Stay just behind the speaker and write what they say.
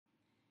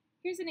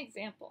Here's an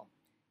example.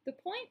 The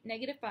point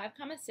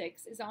 -5,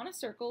 6 is on a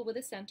circle with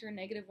a center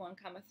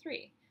 -1,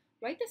 3.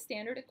 Write the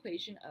standard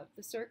equation of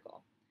the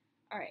circle.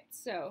 All right,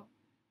 so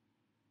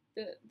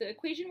the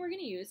equation we're going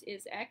to use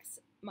is x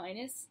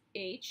minus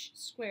h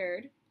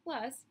squared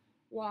plus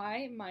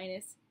y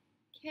minus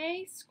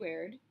k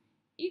squared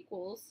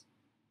equals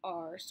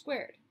r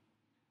squared.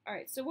 All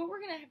right, so what we're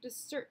going to have to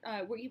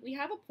we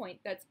have a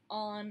point that's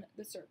on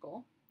the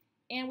circle,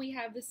 and we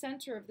have the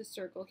center of the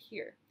circle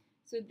here.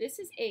 So this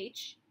is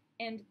h,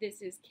 and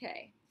this is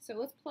k. So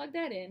let's plug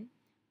that in.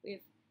 We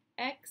have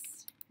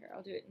x, here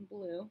I'll do it in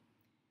blue.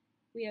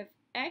 We have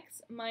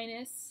x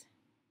minus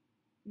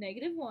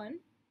 -1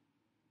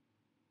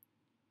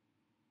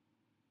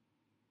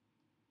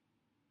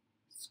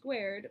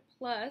 squared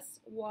plus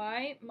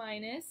y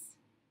minus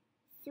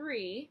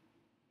 3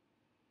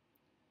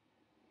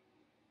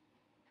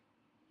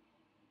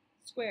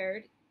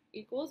 squared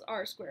equals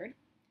r squared.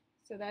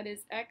 So that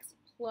is x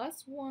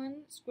plus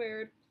 1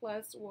 squared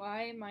plus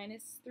y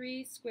minus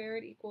 3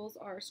 squared equals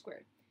r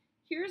squared.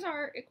 Here's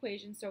our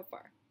equation so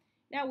far.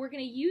 Now we're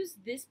going to use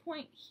this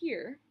point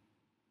here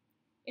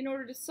in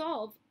order to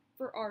solve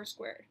for r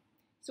squared.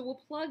 So we'll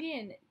plug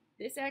in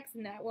this x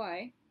and that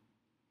y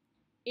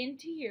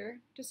into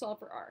here to solve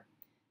for r.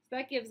 So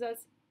that gives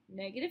us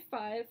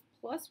 -5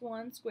 plus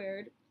 1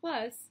 squared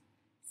plus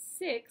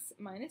 6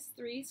 minus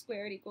 3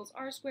 squared equals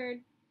r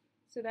squared.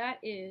 So that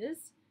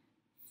is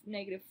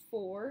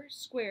 -4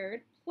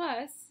 squared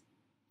plus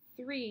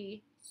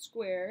 3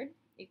 squared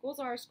equals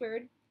r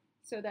squared.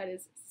 So that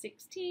is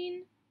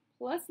 16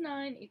 plus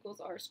 9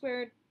 equals r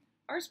squared.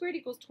 R squared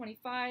equals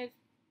 25.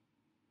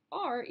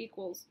 R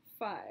equals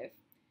 5.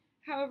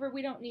 However,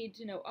 we don't need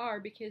to know r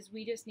because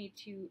we just need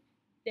to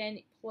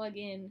then plug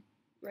in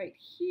right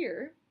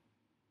here.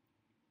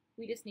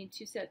 We just need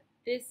to set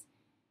this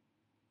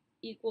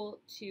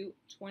equal to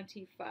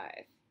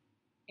 25.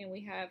 And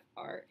we have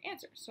our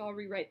answer. So I'll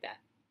rewrite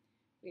that.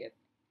 We have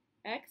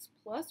x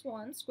plus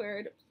 1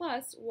 squared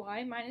plus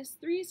y minus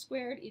 3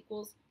 squared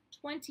equals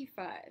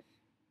 25.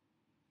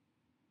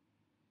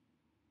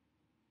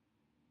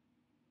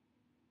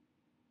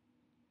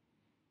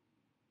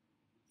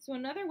 So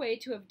another way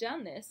to have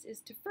done this is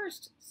to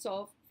first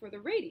solve for the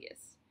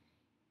radius,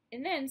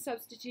 and then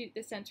substitute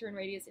the center and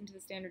radius into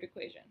the standard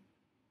equation.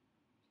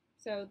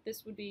 So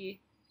this would be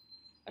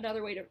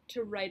another way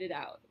to write it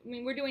out. I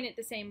mean, we're doing it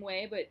the same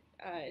way, but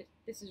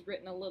this is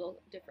written a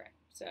little different.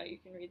 So you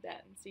can read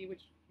that and see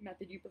which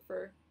method you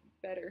prefer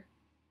better.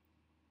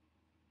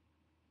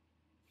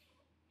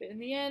 But in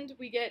the end,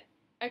 we get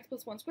x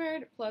plus 1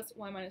 squared plus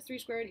y minus 3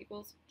 squared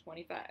equals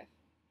 25.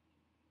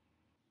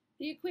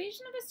 The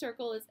equation of a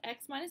circle is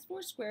x minus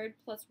 4 squared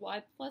plus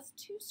y plus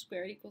 2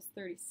 squared equals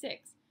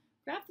 36.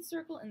 Graph the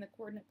circle in the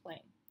coordinate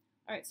plane.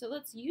 All right, so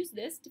let's use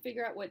this to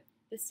figure out what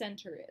the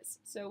center is.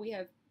 So we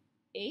have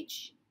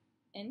h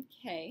and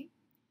k.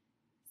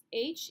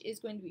 H is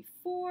going to be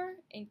 4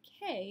 and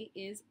k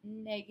is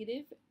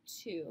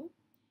 -2.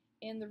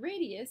 And the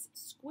radius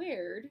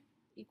squared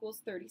equals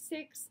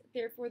 36.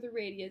 Therefore, the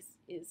radius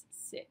is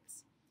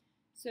 6.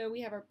 So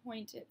we have our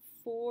point at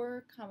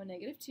 4,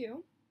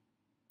 -2.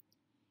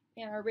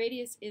 And our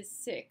radius is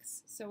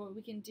 6. So what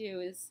we can do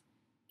is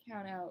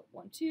count out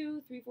 1,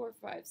 2, 3, 4,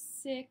 5,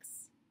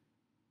 6.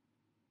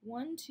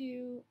 1,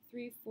 2,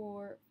 3,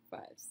 4,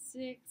 5,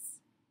 6.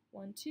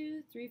 1,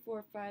 2, 3,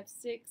 4, 5,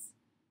 6.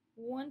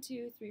 1,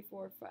 2, 3,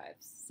 4, 5,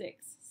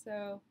 6.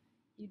 So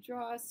you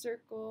draw a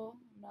circle.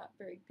 I'm not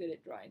very good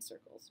at drawing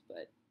circles,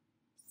 but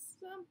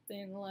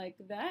something like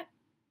that.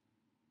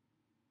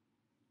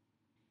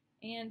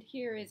 And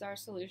here is our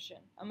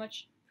solution. A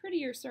much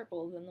prettier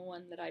circle than the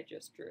one that I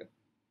just drew.